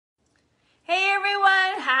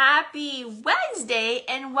Happy Wednesday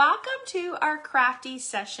and welcome to our crafty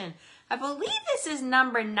session. I believe this is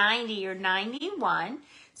number 90 or 91.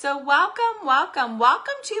 So welcome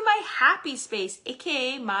to my happy space,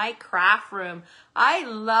 aka my craft room. I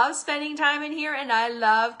love spending time in here and I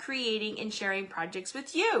love creating and sharing projects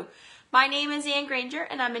with you. My name is Anne Granger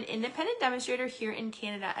and I'm an independent demonstrator here in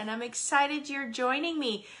Canada, and I'm excited you're joining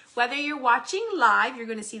me. Whether you're watching live, you're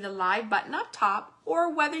going to see the live button up top,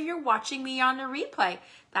 or whether you're watching me on the replay,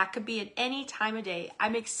 that could be at any time of day.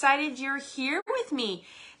 I'm excited you're here with me.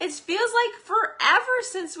 It feels like forever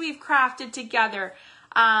since we've crafted together.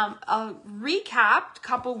 A recap,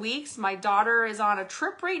 couple weeks, my daughter is on a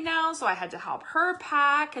trip right now, so I had to help her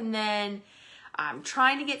pack, and then I'm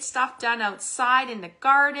trying to get stuff done outside in the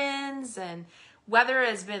gardens, and weather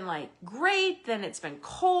has been like great, then it's been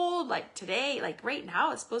cold, like today, like right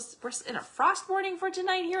now it's we're in a frost warning for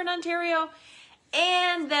tonight here in Ontario.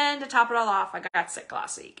 And then to top it all off, I got sick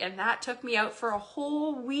last week, and that took me out for a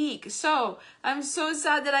whole week. So I'm so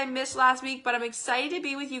sad that I missed last week, but I'm excited to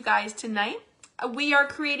be with you guys tonight. We are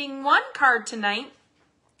creating one card tonight.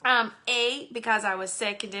 Because I was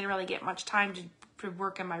sick and didn't really get much time to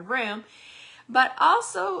work in my room. But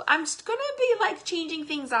also, I'm going to be like changing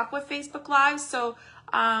things up with Facebook Live. So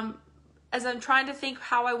as I'm trying to think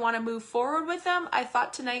how I want to move forward with them, I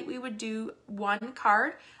thought tonight we would do one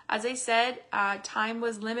card. As I said, time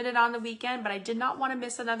was limited on the weekend, but I did not want to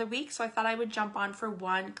miss another week. So I thought I would jump on for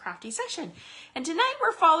one crafty session. And tonight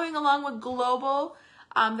we're following along with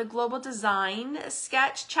the Global Design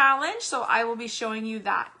Sketch Challenge. So I will be showing you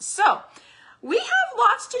that. So we have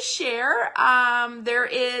lots to share. There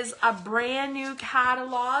is a brand new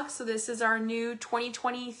catalog. So this is our new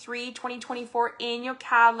 2023-2024 annual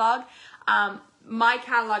catalog. My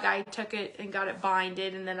catalog, I took it and got it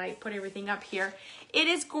binded, and then I put everything up here. It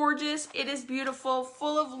is gorgeous. It is beautiful,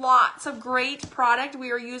 full of lots of great product. We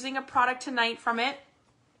are using a product tonight from it.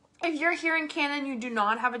 If you're here in Canada and you do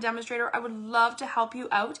not have a demonstrator, I would love to help you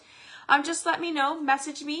out. Just let me know,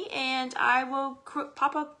 message me, and I will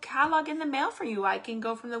pop a catalog in the mail for you. I can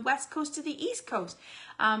go from the West Coast to the East Coast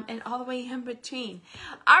and all the way in between.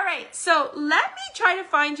 All right, so let me try to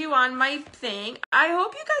find you on my thing. I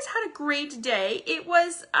hope you guys had a great day. It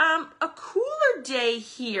was a cooler day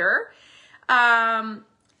here.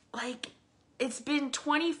 Like it's been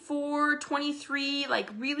 24, 23, like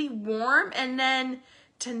really warm, and then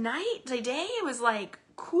today it was like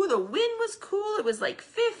cool. The wind was cool. It was like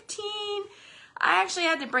 15. I actually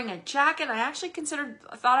had to bring a jacket. I actually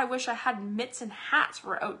thought I wish I had mitts and hats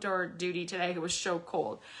for outdoor duty today. It was so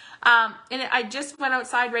cold. I just went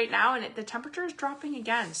outside right now, and the temperature is dropping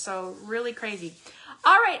again. So really crazy.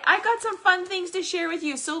 All right, I got some fun things to share with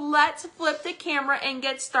you. So let's flip the camera and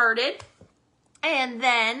get started. And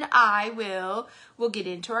then we'll get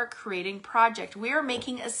into our creating project. We are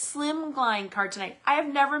making a Slimline card tonight. I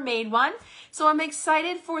have never made one, so I'm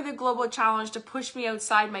excited for the global challenge to push me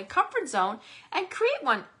outside my comfort zone and create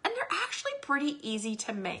one. And they're actually pretty easy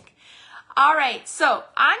to make. All right, so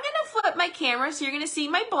I'm gonna flip my camera so you're gonna see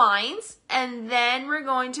my blinds, and then we're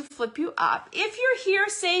going to flip you up. If you're here,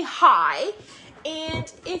 say hi.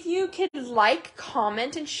 And if you could like,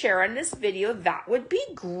 comment, and share on this video, that would be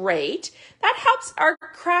great. That helps our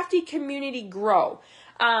crafty community grow.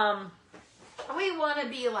 We want to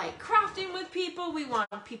be like crafting with people. We want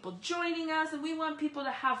people joining us, and we want people to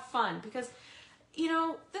have fun because, you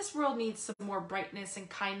know, this world needs some more brightness and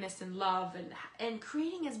kindness and love. And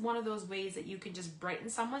creating is one of those ways that you can just brighten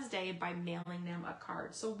someone's day by mailing them a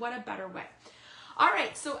card. So what a better way. All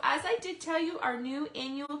right, so as I did tell you, our new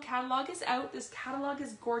annual catalog is out. This catalog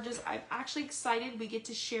is gorgeous. I'm actually excited we get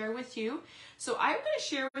to share with you. So I'm going to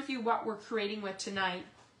share with you what we're creating with tonight.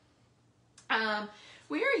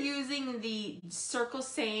 We are using the Circle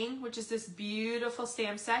Saying, which is this beautiful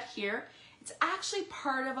stamp set here. It's actually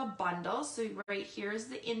part of a bundle. So right here is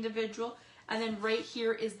the individual, and then right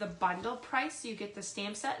here is the bundle price. So you get the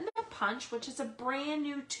stamp set and the punch, which is a brand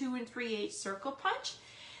new 2 3/8 circle punch.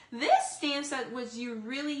 This stamp set was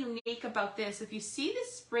really unique about this. If you see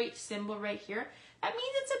this great symbol right here, that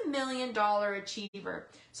means it's a $1 million achiever.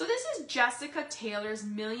 So this is Jessica Taylor's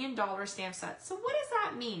 $1 million stamp set. So what does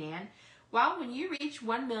that mean, Anne? Well, when you reach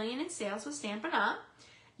 1 million in sales with Stampin' Up,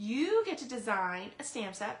 you get to design a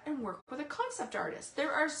stamp set and work with a concept artist.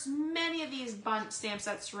 There are many of these stamp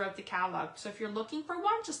sets throughout the catalog. So if you're looking for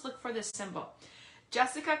one, just look for this symbol.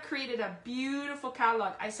 Jessica created a beautiful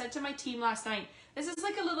catalog. I said to my team last night, this is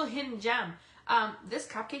like a little hidden gem. This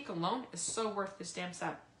cupcake alone is so worth the stamp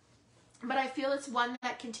set. But I feel it's one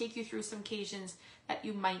that can take you through some occasions that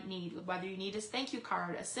you might need, whether you need a thank you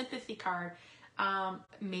card, a sympathy card,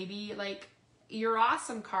 maybe like You're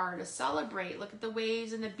Awesome card, a celebrate, look at the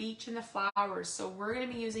waves and the beach and the flowers. So we're going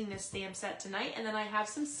to be using this stamp set tonight, and then I have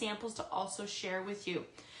some samples to also share with you.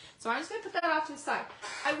 So I'm just going to put that off to the side.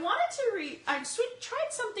 I wanted to I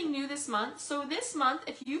tried something new this month. So this month,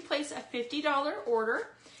 if you place a $50 order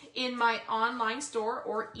in my online store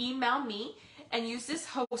or email me and use this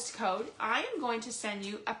host code, I am going to send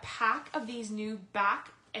you a pack of these new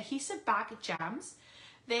adhesive back gems.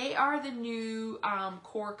 They are the new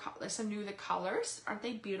core colors, some new the colors. Aren't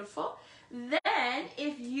they beautiful? Then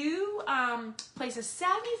if you place a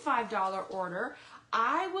 $75 order,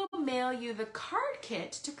 I will mail you the card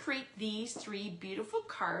kit to create these 3 beautiful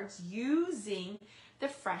cards using the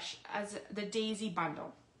Daisy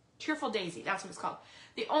bundle. Cheerful Daisy, that's what it's called.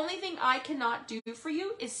 The only thing I cannot do for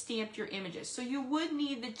you is stamp your images. So you would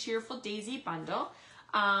need the Cheerful Daisy bundle.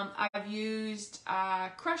 I've used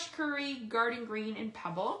Crushed Curry, Garden Green, and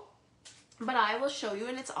Pebble. But I will show you,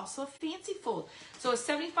 and it's also a fancy fold. So a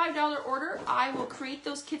 $75 order, I will create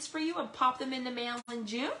those kits for you and pop them in the mail in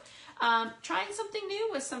June. Trying something new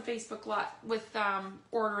with some Facebook with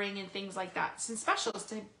ordering and things like that. Some specials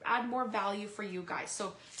to add more value for you guys.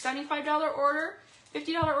 So $75 order,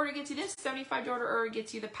 $50 order gets you this, $75 order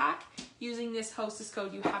gets you the pack. Using this hostess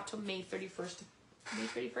code, you have till May 31st. May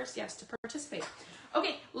 31st, yes, to participate.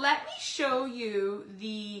 Okay, let me show you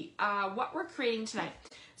the what we're creating tonight.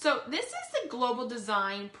 So this is the Global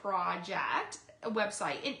Design Project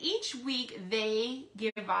website, and each week they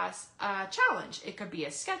give us a challenge. It could be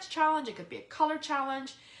a sketch challenge, it could be a color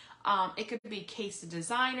challenge, it could be Case the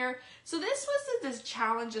Designer. So this was the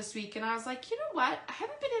challenge this week, and I was like, you know what? I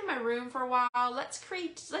haven't been in my room for a while. Let's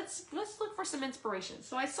look for some inspiration.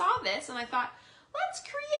 So I saw this and I thought, let's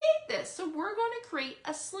create this. So we're going to create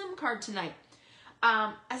a slim card tonight.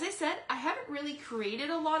 As I said, I haven't really created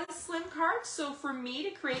a lot of slim cards, so for me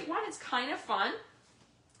to create one, it's kind of fun,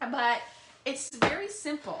 but it's very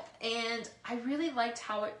simple, and I really liked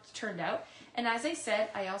how it turned out. And as I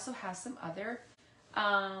said, I also have some other,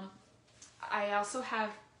 other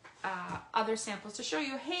samples to show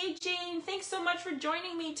you. Hey Jane, thanks so much for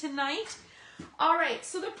joining me tonight. All right,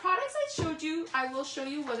 so the products I showed you, I will show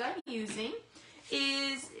you what I'm using.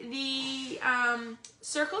 Is the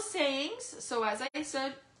circle sayings. So as I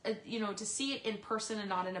said, to see it in person and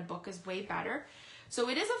not in a book is way better. So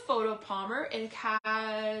it is a photo palmer. It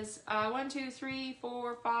has 1, 2, 3,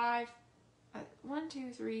 4, 5. 1,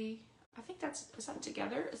 2, 3. I think is that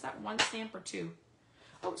together? Is that one stamp or 2?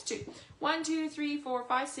 Oh, it's 2. 1, 2, 3, 4,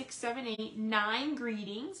 5, 6, 7, 8, 9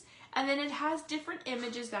 greetings. And then it has different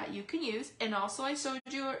images that you can use. And also I showed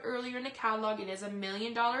you earlier in the catalog, it is a $1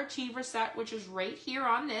 Million Achiever set, which is right here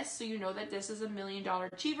on this. So you know that this is a $1 Million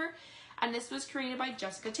Achiever. And this was created by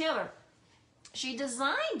Jessica Taylor. She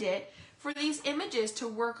designed it for these images to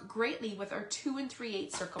work greatly with our 2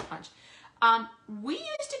 3/8 circle punch. We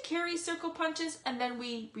used to carry circle punches and then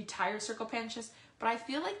we retired circle punches. But I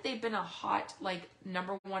feel like they've been a hot,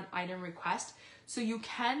 #1 item request. So you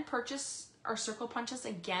can purchase our circle punches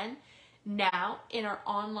again now in our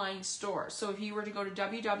online store. So if you were to go to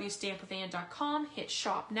www.stampwithanne.com, hit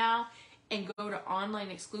shop now, and go to online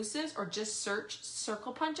exclusives or just search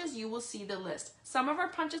circle punches, you will see the list. Some of our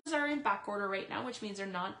punches are in back order right now, which means they're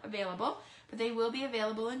not available, but they will be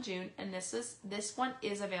available in June, and this one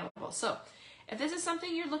is available. So if this is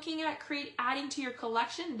something you're looking at adding to your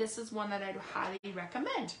collection, this is one that I'd highly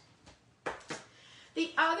recommend.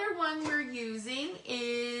 The other one we're using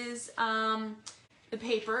is the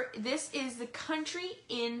paper. This is the Countryside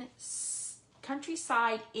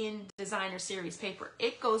in Designer Series paper.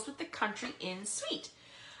 It goes with the Country in Suite.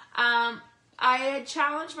 I had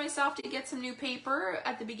challenged myself to get some new paper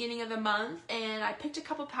at the beginning of the month, and I picked a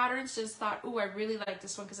couple patterns, just thought, oh, I really like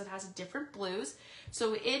this one because it has different blues.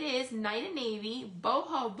 So it is Night and Navy,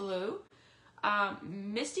 Boho Blue,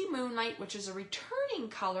 Misty Moonlight, which is a returning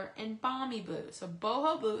color, and Balmy Blue. So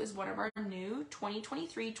Boho Blue is one of our new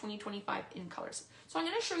 2023-2025 in colors. So I'm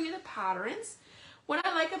going to show you the patterns. What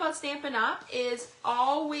I like about Stampin' Up! Is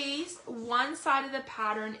always one side of the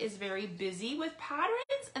pattern is very busy with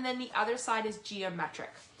patterns, and then the other side is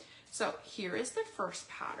geometric. So here is the first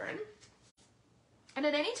pattern. And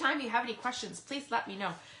at any time you have any questions, please let me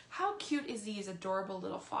know. How cute is these adorable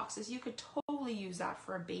little foxes? You could totally use that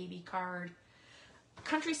for a baby card.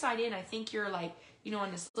 Countryside Inn, I think you're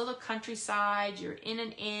on this little countryside, you're in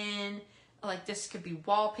an inn, this could be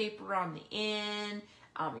wallpaper on the inn,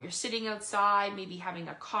 you're sitting outside, maybe having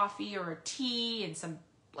a coffee or a tea and some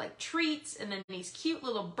treats, and then these cute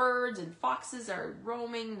little birds and foxes are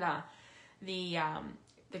roaming the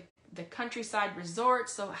countryside resort.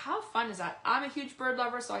 So how fun is that? I'm a huge bird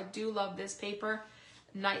lover, so I do love this paper.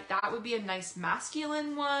 That would be a nice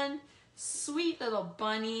masculine one. sweet little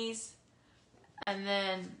bunnies. And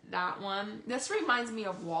then that one. This reminds me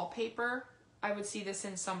of wallpaper. I would see this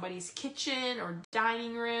in somebody's kitchen or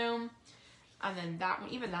dining room. And then that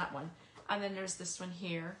one, even that one. And then there's this one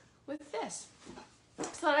here with this.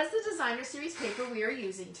 So that's the designer series paper we are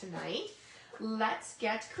using tonight. Let's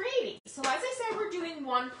get creating. So as I said, we're doing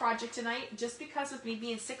one project tonight. Just because with me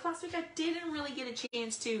being sick last week, I didn't really get a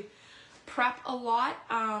chance to prep a lot.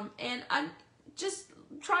 And I'm just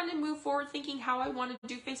trying to move forward thinking how I want to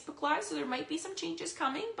do Facebook Live. So there might be some changes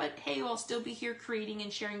coming. But hey, I'll still be here creating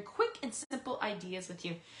and sharing quick and simple ideas with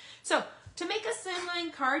you. So to make a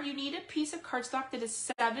Slimline card, you need a piece of cardstock that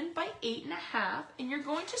is 7 by 8.5. And you're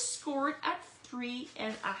going to score it at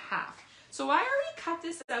 3.5. So I already cut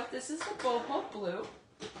this out. This is the boho blue.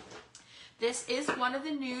 This is one of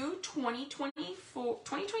the new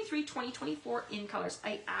 2023-2024 in colors.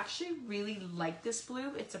 I actually really like this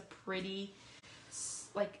blue. It's a pretty,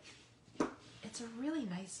 like, it's a really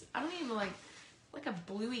nice, I don't even like a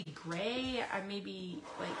bluey gray. I maybe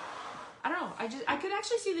like, I don't know. I could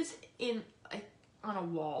actually see this in like on a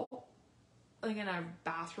wall, like in a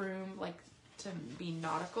bathroom, like to be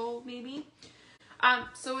nautical maybe.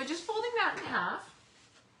 So we're just folding that in half.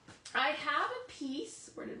 I have a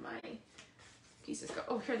piece, where did my pieces go?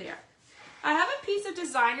 Oh, here they are. I have a piece of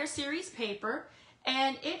designer series paper,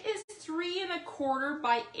 and it is 3.25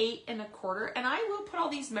 by 8.25. And I will put all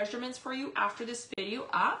these measurements for you after this video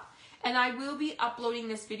up. And I will be uploading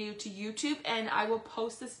this video to YouTube, and I will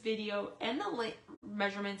post this video and the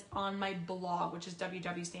measurements on my blog, which is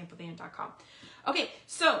www.stampwithanne.com. Okay,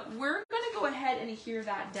 so we're going to go ahead and adhere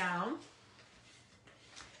that down.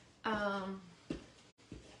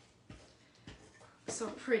 So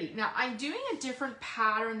pretty. Now I'm doing a different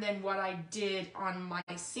pattern than what I did on my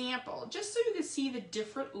sample, just so you can see the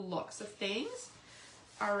different looks of things.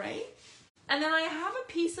 All right. And then I have a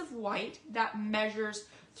piece of white that measures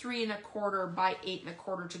 3.25 by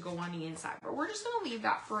 8.25 to go on the inside, but we're just going to leave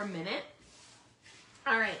that for a minute.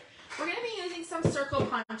 All right. We're going to be using some circle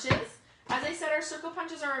punches. As I said, our circle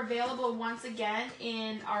punches are available once again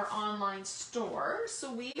in our online store.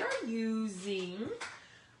 So we are using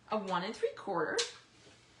a 1 3/4.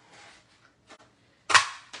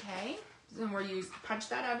 Okay, then we're punch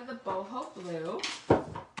that out of the boho blue.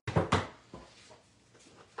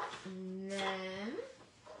 And then,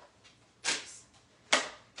 oops,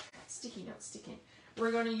 sticky note sticking.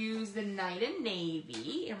 We're going to use the night and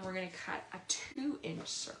navy, and we're going to cut a 2-inch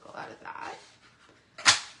circle out of that.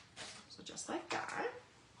 So just like that.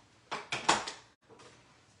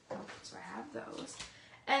 So I have those.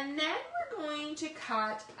 And then we're going to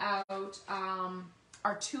cut out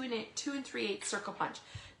our 2 3/8 circle punch.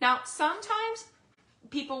 Now, sometimes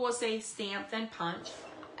people will say stamp then punch.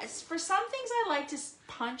 For some things, I like to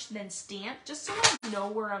punch then stamp, just so I know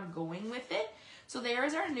where I'm going with it. So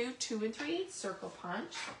there's our new 2 3/8 circle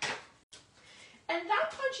punch. And that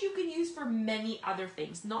punch you can use for many other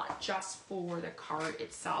things, not just for the card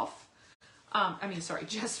itself.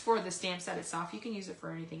 Just for the stamp set itself. You can use it for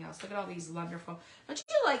anything else. Look at all these wonderful. Don't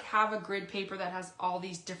you like have a grid paper that has all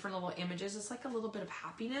these different little images? It's like a little bit of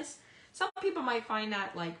happiness. Some people might find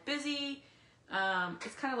that like busy.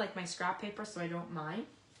 It's kind of like my scrap paper, so I don't mind.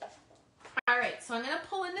 All right, so I'm going to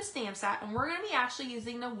pull in the stamp set, and we're going to be actually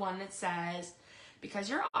using the one that says, because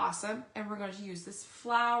you're awesome, and we're going to use this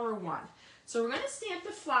flower one. So we're going to stamp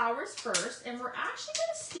the flowers first, and we're actually going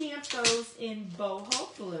to stamp those in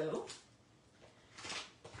boho blue.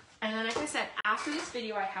 And then, like I said, after this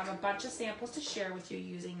video, I have a bunch of samples to share with you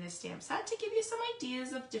using this stamp set to give you some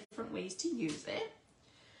ideas of different ways to use it.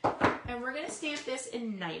 And we're going to stamp this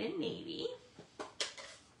in night and navy.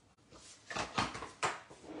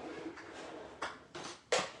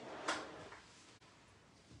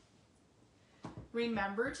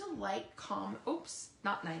 Remember to like, comment, oops,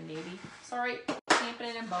 not night and navy. Sorry, stamping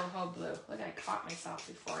it in boho blue. Look, I caught myself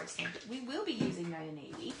before I stamped it. We will be using night and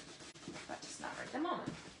navy, but just not right at the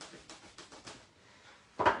moment.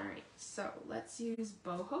 Alright, so let's use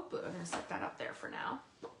boho blue. I'm going to set that up there for now.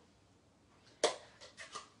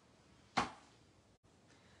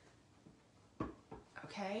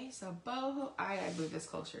 Okay, so boho, I gotta move this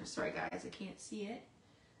closer. Sorry guys, I can't see it.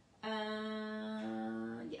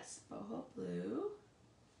 Yes, boho blue.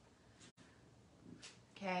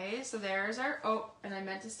 Okay, so there's our, oh, and I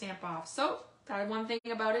meant to stamp off. So, that one thing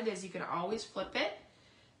about it is you can always flip it,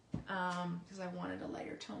 because I wanted a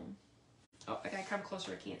lighter tone. Oh, I gotta come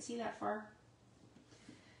closer, I can't see that far.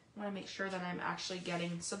 I wanna make sure that I'm actually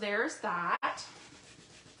getting, so there's that.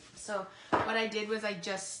 So what I did was I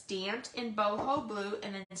just stamped in boho blue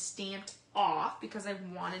and then stamped off because I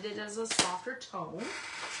wanted it as a softer tone.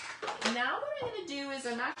 Now what I'm going to do is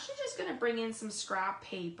I'm actually just going to bring in some scrap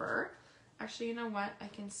paper. Actually, you know what? I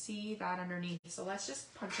can see that underneath. So let's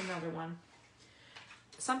just punch another one.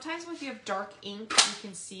 Sometimes if you have dark ink, you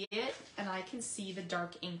can see it, and I can see the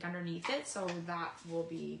dark ink underneath it, so that will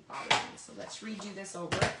be bothering me. So let's redo this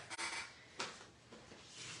over.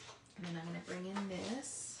 And then I'm going to bring in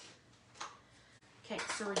this. Okay,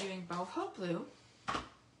 so we're doing boho blue.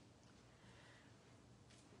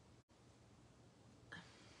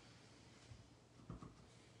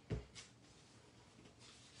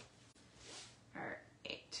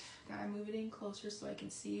 Alright, gotta move it in closer so I can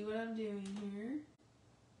see what I'm doing here.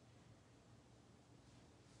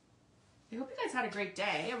 I hope you guys had a great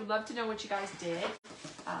day. I would love to know what you guys did.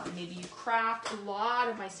 Maybe you craft. A lot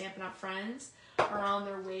of my Stampin' Up! Friends are on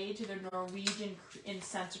their way to their Norwegian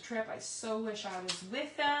incentive trip. I so wish I was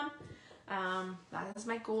with them. That is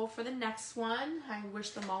my goal for the next one. I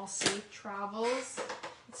wish them all safe travels.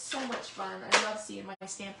 It's so much fun. I love seeing my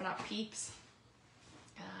Stampin' Up! Peeps.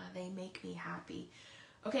 They make me happy.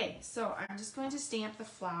 Okay, so I'm just going to stamp the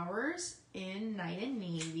flowers in Night and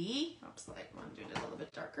Navy. Oops, I want to do it a little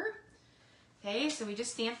bit darker. Okay, so we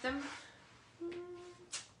just stamped them.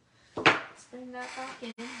 Let's bring that back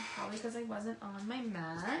in, probably because I wasn't on my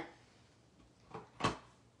mat.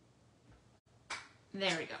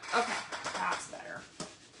 There we go. Okay, that's better.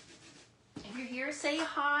 If you're here, say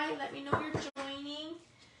hi. Let me know you're joining.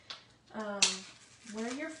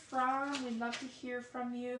 Where you're from. We'd love to hear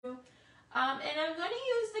from you. And I'm going to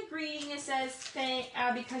use the greeting that says,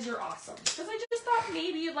 because you're awesome. Because I just thought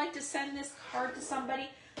maybe you'd like to send this card to somebody.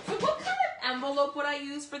 So what kind of envelope would I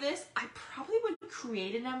use for this? I probably would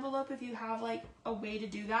create an envelope if you have like a way to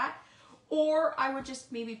do that. Or I would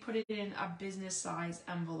just maybe put it in a business size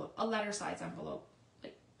envelope, a letter size envelope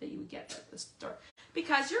like that you would get at the store.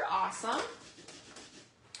 Because you're awesome.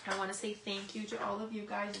 I want to say thank you to all of you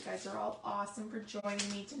guys. You guys are all awesome for joining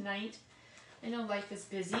me tonight. I know life is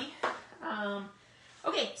busy.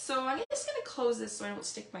 Okay, so I'm just going to close this so I don't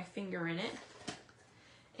stick my finger in it.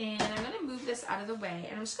 And I'm going to move this out of the way.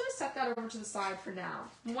 And I'm just going to set that over to the side for now.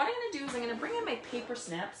 And what I'm going to do is I'm going to bring in my paper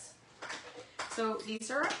snips. So these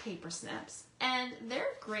are our paper snips. And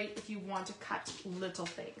they're great if you want to cut little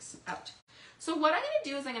things out. So what I'm going to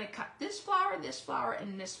do is I'm going to cut this flower, and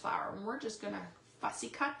this flower. And we're just going to fussy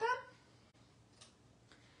cut them.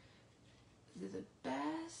 Do the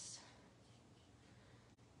best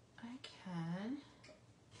I can.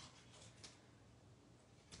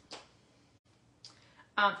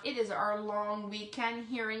 It is our long weekend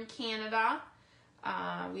here in Canada.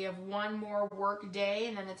 We have one more work day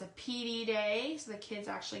and then it's a PD day. So the kids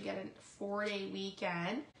actually get a 4-day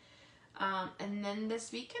weekend. And then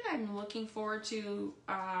this weekend I'm looking forward to,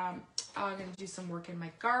 I'm going to do some work in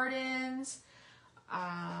my gardens.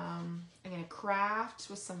 I'm going to craft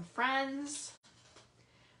with some friends.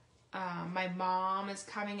 My mom is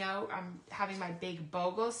coming out. I'm having my big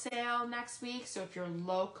BOGO sale next week. So if you're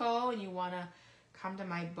local and you want to come to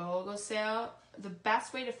my BOGO sale, the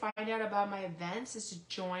best way to find out about my events is to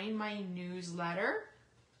join my newsletter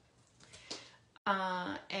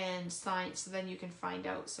and sign, so then you can find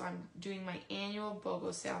out. So I'm doing my annual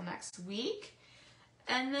BOGO sale next week.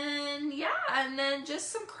 And then, yeah, and then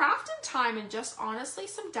just some crafting time and just honestly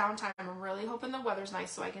some downtime. I'm really hoping the weather's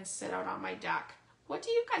nice so I can sit out on my deck. What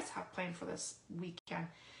do you guys have planned for this weekend?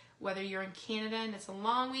 Whether you're in Canada and it's a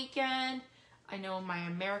long weekend, I know my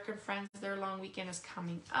American friends, their long weekend is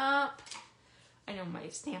coming up. I know my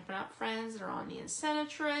Stampin' Up! Friends are on the incentive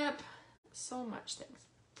trip. So much things.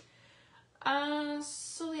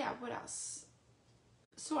 So yeah, what else?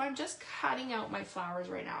 So I'm just cutting out my flowers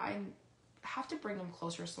right now. I have to bring them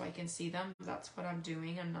closer so I can see them. That's what I'm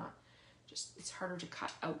doing. I'm not just, it's harder to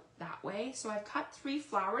cut out that way. So I've cut 3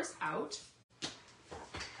 flowers out.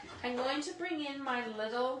 I'm going to bring in my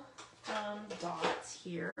little dots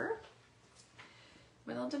here.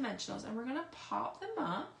 My little dimensionals, and we're going to pop them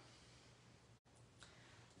up.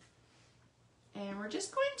 And we're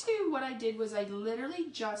just going to, what I did was I literally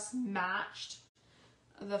just matched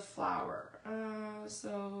the flower.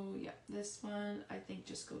 So yeah, this one I think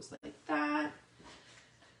just goes like that.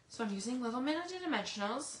 So I'm using little mini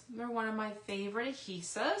dimensionals. They're one of my favorite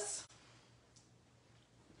adhesives.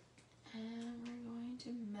 And we're going to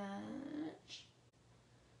match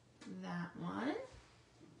that one.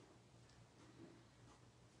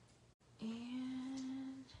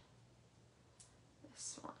 And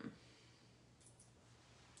this one.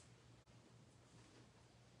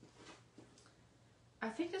 I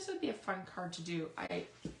think this would be a fun card to do. I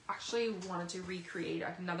actually wanted to recreate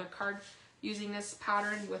another card using this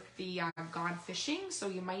pattern with the Gone Fishing. So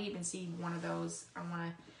you might even see one of those. I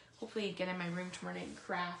want to hopefully get in my room tomorrow night and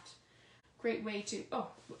craft. Great way to,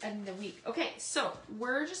 end the week. Okay, so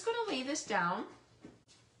we're just going to lay this down.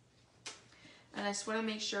 And I just want to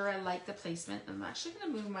make sure I like the placement. I'm actually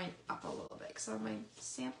going to move mine up a little bit. So my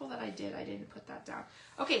sample that I didn't put that down.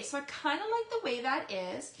 Okay, so I kind of like the way that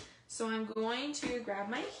is. So I'm going to grab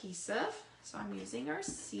my adhesive. So I'm using our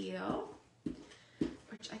seal,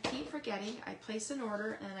 which I keep forgetting. I place an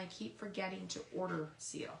order and I keep forgetting to order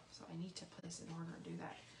seal. So I need to place an order and do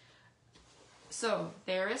that. So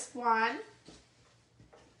there is one.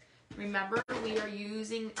 Remember, we are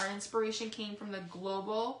using, our inspiration came from the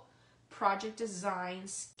Global Project Design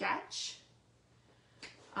sketch.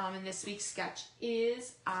 And this week's sketch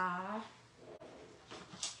is a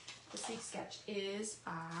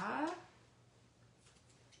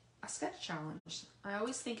sketch challenge. I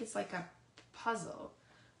always think it's like a puzzle.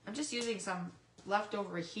 I'm just using some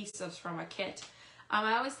leftover adhesives from a kit.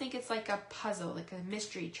 I always think it's like a puzzle, like a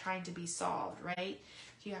mystery trying to be solved, right?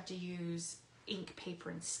 You have to use ink, paper,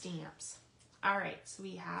 and stamps. All right, so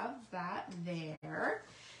we have that there.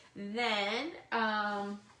 Then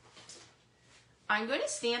I'm going to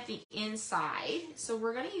stamp the inside. So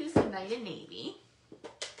we're going to use the Night and Navy.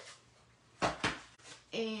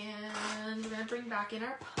 And we're going to bring back in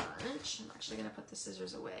our punch. I'm actually going to put the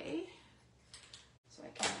scissors away. So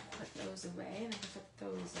I can put those away and I can put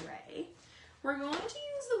those away. We're going to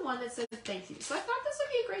use the one that says thank you. So I thought this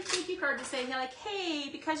would be a great thank you card to say, like, hey,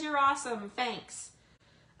 because you're awesome, thanks.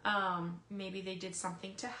 Maybe they did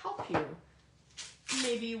something to help you.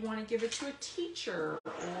 Maybe you want to give it to a teacher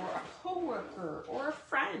or a coworker or a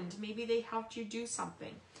friend. Maybe they helped you do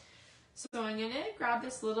something. So I'm going to grab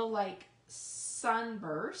this little like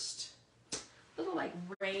sunburst, little like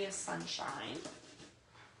ray of sunshine.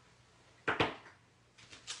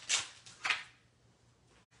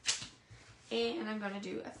 And I'm going to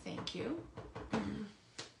do a thank you.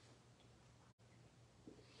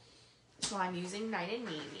 So I'm using Night and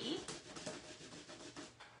Navy.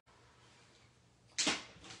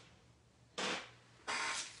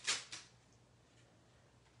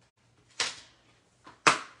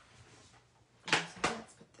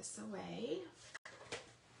 Let's put this away.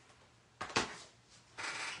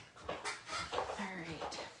 All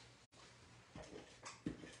right.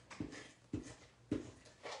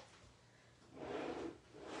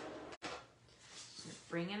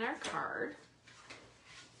 Bring in our card.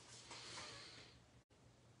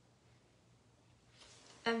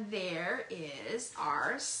 And there is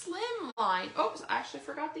our Slimline. Oops, I actually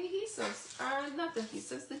forgot the adhesives. Not the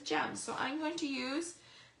adhesives, the gems. So I'm going to use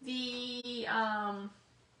the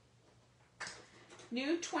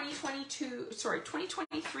new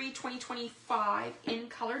 2023-2025 in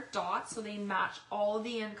color dots. So they match all of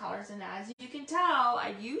the in colors. And as you can tell,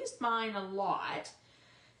 I've used mine a lot.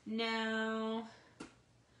 Now,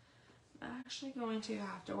 I'm actually going to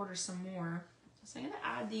have to order some more. So I'm going to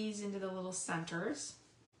add these into the little centers.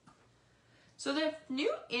 So the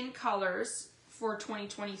new in colors for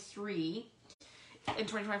 2023 and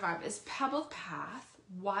 2025 is Pebbled Path,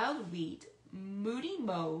 Wild Wheat, Moody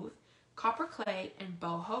Mauve, Copper Clay, and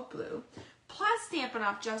Boho Blue. Plus Stampin'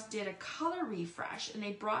 Up! Just did a color refresh and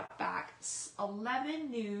they brought back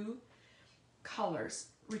 11 new colors.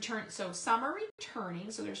 So some are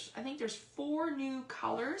returning. So I think there's 4 new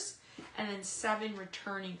colors and then 7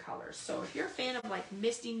 returning colors. So if you're a fan of like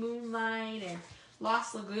Misty Moonlight and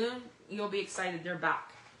Lost Lagoon, you'll be excited they're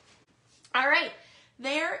back. All right,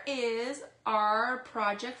 there is our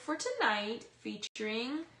project for tonight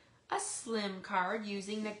featuring a slim card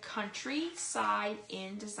using the Countryside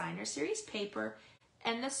in Designer Series paper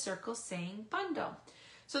and the Circle Saying bundle.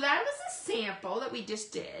 So that was a sample that we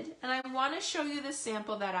just did, and I want to show you the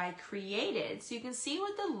sample that I created so you can see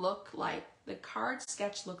what the card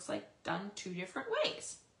sketch looks like done 2 different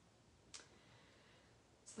ways.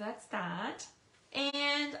 So that's that.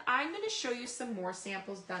 And I'm going to show you some more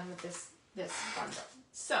samples done with this bundle.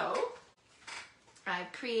 So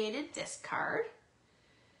I've created this card.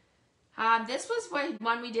 This was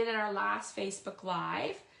one we did in our last Facebook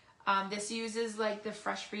Live. This uses like the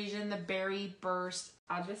Fresh Frisian, the Berry Burst.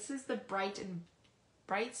 This is the Brights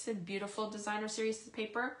and Beautiful Designer Series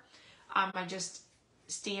paper. I just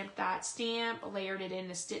stamped that stamp, layered it in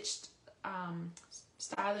the stitched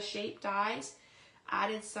stylish shape dies,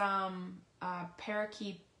 added some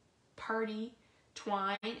parakeet party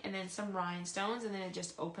twine and then some rhinestones, and then it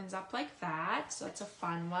just opens up like that. So it's a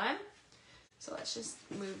fun one. So let's just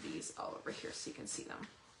move these all over here so you can see them.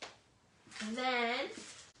 And then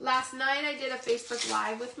last night I did a Facebook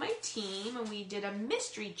Live with my team and we did a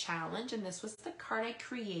mystery challenge, and this was the card I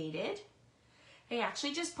created. I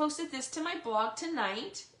actually just posted this to my blog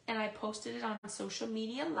tonight, and I posted it on social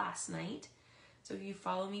media last night. So if you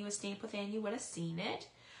follow me with Stamp with Anne, you would have seen it.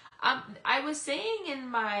 I was saying in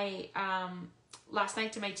my last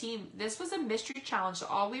night to my team, this was a mystery challenge. So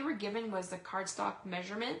all we were given was the cardstock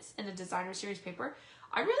measurements in the designer series paper.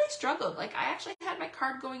 I really struggled. Like, I actually had my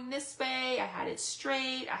card going this way. I had it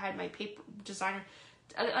straight. I had my paper designer.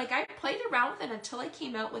 Like, I played around with it until I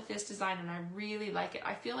came out with this design, and I really like it.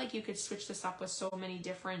 I feel like you could switch this up with so many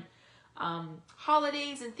different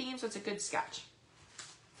holidays and themes, so it's a good sketch.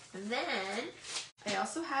 And then I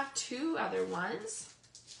also have two other ones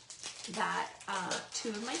that two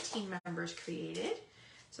of my team members created.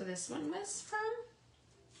 So this one was from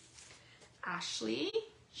Ashley.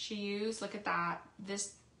 She used, look at that,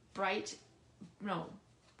 this bright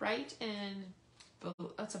and,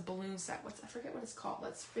 that's a balloon set. I forget what it's called.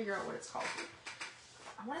 Let's figure out what it's called.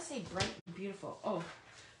 I want to say bright and beautiful. Oh,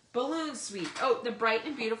 balloon suite. Oh, the bright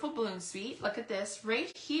and beautiful balloon suite. Look at this.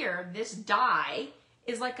 Right here, this die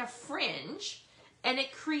is like a fringe, and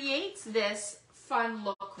it creates this fun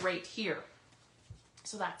look right here.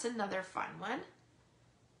 So that's another fun one.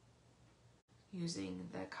 Using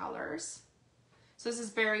the colors. So this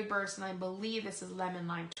is Berry Burst, and I believe this is Lemon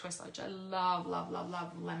Lime Twist, which I love, love, love,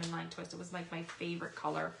 love Lemon Lime Twist. It was like my favorite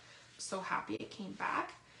color. I'm so happy it came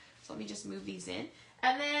back. So let me just move these in.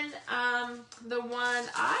 And then the one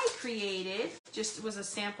I created, just was a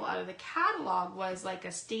sample out of the catalog, was like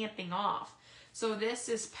a stamping off. So this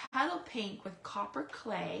is Petal Pink with Copper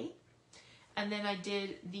Clay. And then I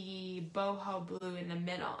did the boho blue in the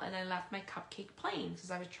middle, and I left my cupcake plain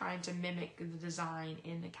because I was trying to mimic the design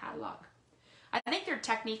in the catalog. I think their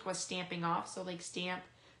technique was stamping off, so like stamp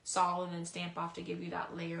solid and then stamp off to give you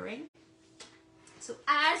that layering. So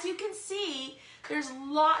as you can see, there's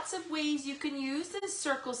lots of ways you can use this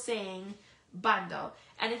circle saying bundle.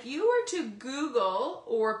 And if you were to Google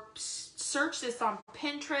or search this on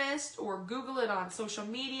Pinterest or Google it on social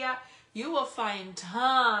media, you will find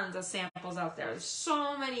tons of samples out there.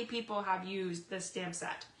 So many people have used this stamp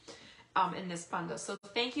set in this bundle. So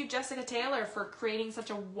thank you, Jessica Taylor, for creating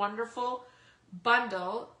such a wonderful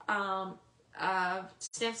bundle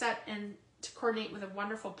stamp set, and to coordinate with a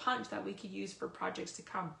wonderful punch that we could use for projects to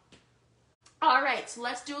come. All right, so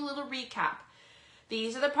let's do a little recap.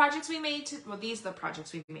 These are the projects we made. These are the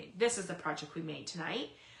projects we made. This is the project we made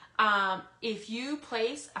tonight. If you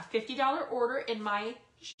place a $50 order in my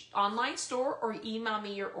online store or email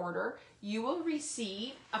me your order, you will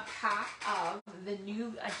receive a pack of the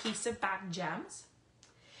new adhesive back gems.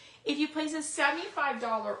 If you place a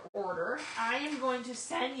 $75 order, I am going to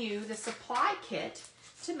send you the supply kit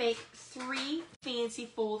to make 3 fancy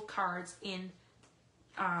fold cards in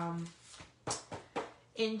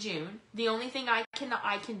June. The only thing I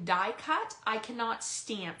can die cut, I cannot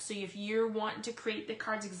stamp. So if you're wanting to create the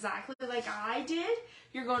cards exactly like I did,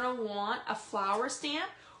 you're going to want a flower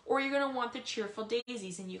stamp, or you're going to want the cheerful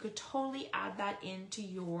daisies, and you could totally add that into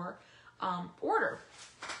your order.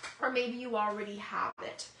 Or maybe you already have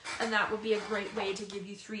it, and that would be a great way to give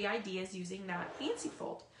you 3 ideas using that fancy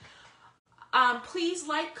fold. Please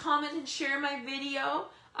like, comment, and share my video.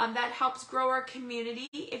 That helps grow our community.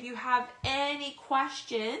 If you have any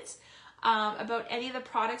questions about any of the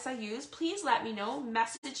products I use, please let me know.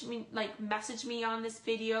 Message me on this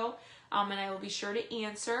video, and I will be sure to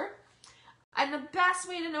answer. And the best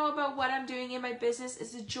way to know about what I'm doing in my business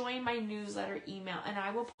is to join my newsletter email, and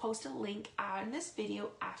I will post a link on this video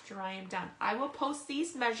after I am done. I will post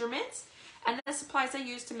these measurements and the supplies I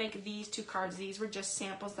used to make these 2 cards. These were just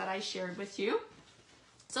samples that I shared with you.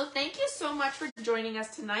 So thank you so much for joining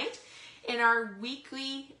us tonight in our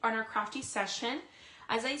Crafty session.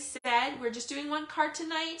 As I said, we're just doing 1 card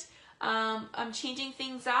tonight. I'm changing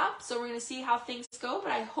things up, so we're going to see how things go,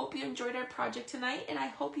 but I hope you enjoyed our project tonight, and I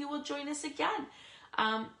hope you will join us again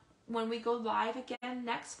when we go live again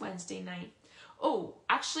next Wednesday night. Oh,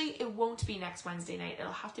 actually, it won't be next Wednesday night.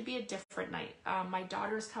 It'll have to be a different night. My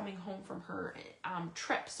daughter's coming home from her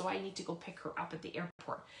trip, so I need to go pick her up at the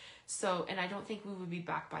airport. So, and I don't think we will be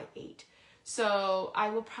back by 8. So I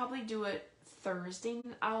will probably do it Thursday.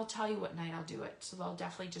 I'll tell you what night I'll do it. So I'll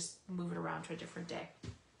definitely just move it around to a different day.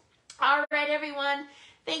 All right, everyone.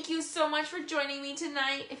 Thank you so much for joining me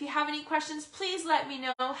tonight. If you have any questions, please let me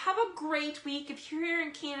know. Have a great week. If you're here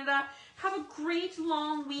in Canada, have a great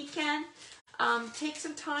long weekend. Take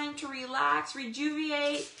some time to relax,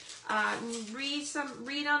 rejuvenate,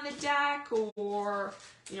 read on the deck, or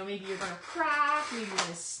maybe you're going to craft, maybe you're going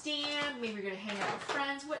to stamp, maybe you're going to hang out with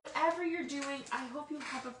friends. Whatever you're doing, I hope you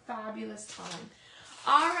have a fabulous time.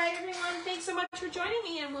 All right, everyone. Thanks so much for joining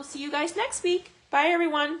me, and we'll see you guys next week. Bye,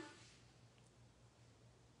 everyone.